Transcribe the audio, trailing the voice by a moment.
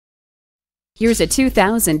Here's a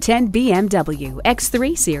 2010 BMW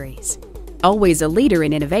X3 Series. Always a leader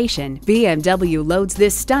in innovation, BMW loads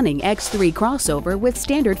this stunning X3 crossover with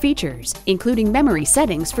standard features, including memory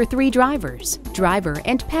settings for 3 drivers, driver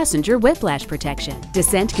and passenger whiplash protection,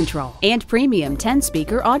 descent control, and premium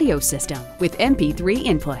 10-speaker audio system with MP3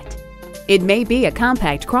 input. It may be a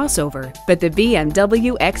compact crossover, but the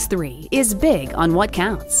BMW X3 is big on what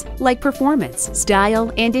counts, like performance,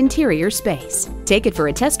 style, and interior space. Take it for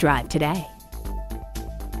a test drive today.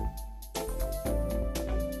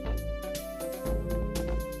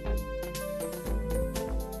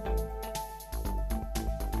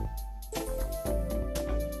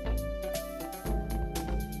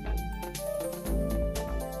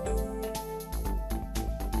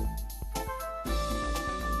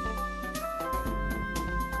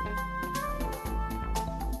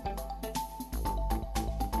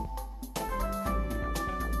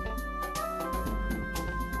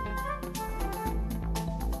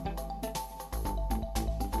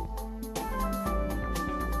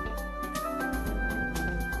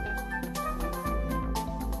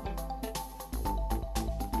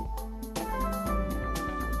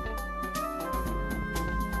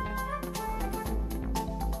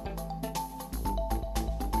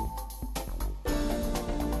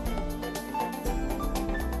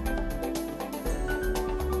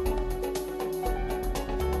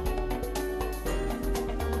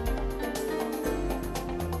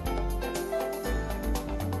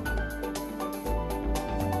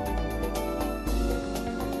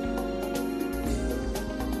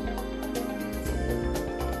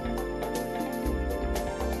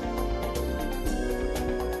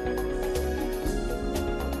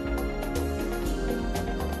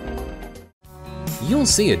 You'll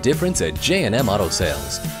see a difference at J M Auto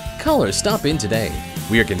Sales. Call or stop in today.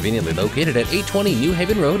 We are conveniently located at 820 New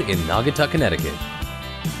Haven Road in Naugatuck, Connecticut.